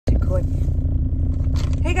record.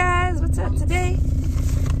 Hey guys, what's up today?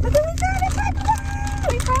 Look what we found in my car!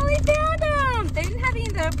 We finally found them! They didn't have any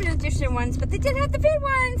of the open edition ones, but they did have the big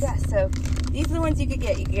ones. Yeah, so these are the ones you could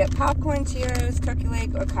get. You could get popcorn, Cheerios, turkey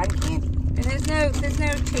leg, or cotton candy. And there's no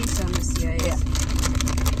taste on this yet. Yeah.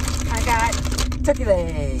 I got turkey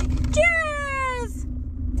leg. Cheers!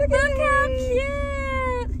 Turkey Look leg. how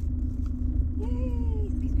cute! Yay!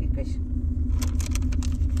 Squish.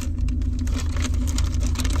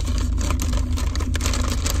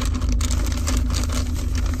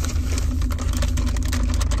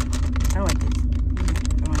 I like this.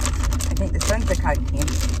 I think this one's the cotton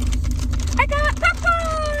candy. I got popcorn!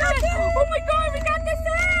 Oh my god, we got this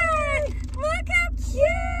in! Look how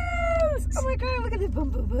cute! Oh my god, look at this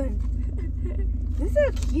bun. This is so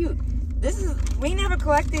cute. We never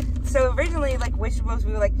collected, so originally, like, Wishables,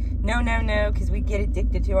 we were like, no, because we get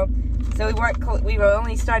addicted to them. So we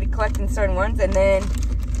only started collecting certain ones, and then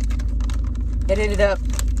it ended up,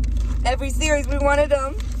 every series we wanted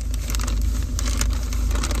them.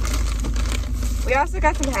 We also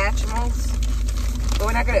got some Hatchimals, but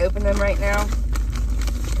we're not going to open them right now.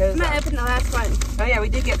 I'm going to open the last one. Oh yeah, we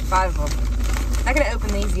did get 5 of them. Not going to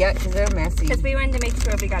open these yet, because they're messy. Because we wanted to make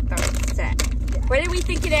sure we got the right set. Yeah. What do we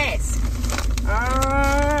think it is?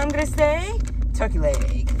 I'm going to say turkey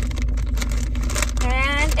leg.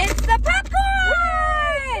 And it's the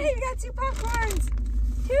popcorn! Yay! We got 2 popcorns.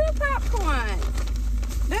 2 popcorns.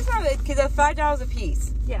 That's not it, because they're $5 a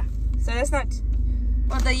piece. Yeah. So that's not...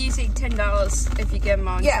 Well, they're usually $10 if you get them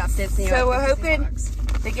on Yeah. South Disney. So or we're hoping Box.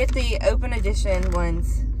 to get the open edition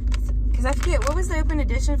ones. Because I forget, what was the open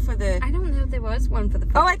edition for the... I don't know if there was one for the...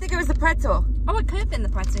 Oh, I think it was the pretzel. Oh, it could have been the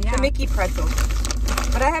pretzel, yeah. The Mickey pretzel.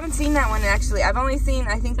 But I haven't seen that one, actually. I've only seen,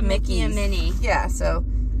 I think, the Mickey and Mickeys. Minnie. Yeah, so...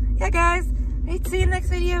 Yeah, guys. See you in the next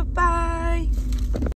video. Bye.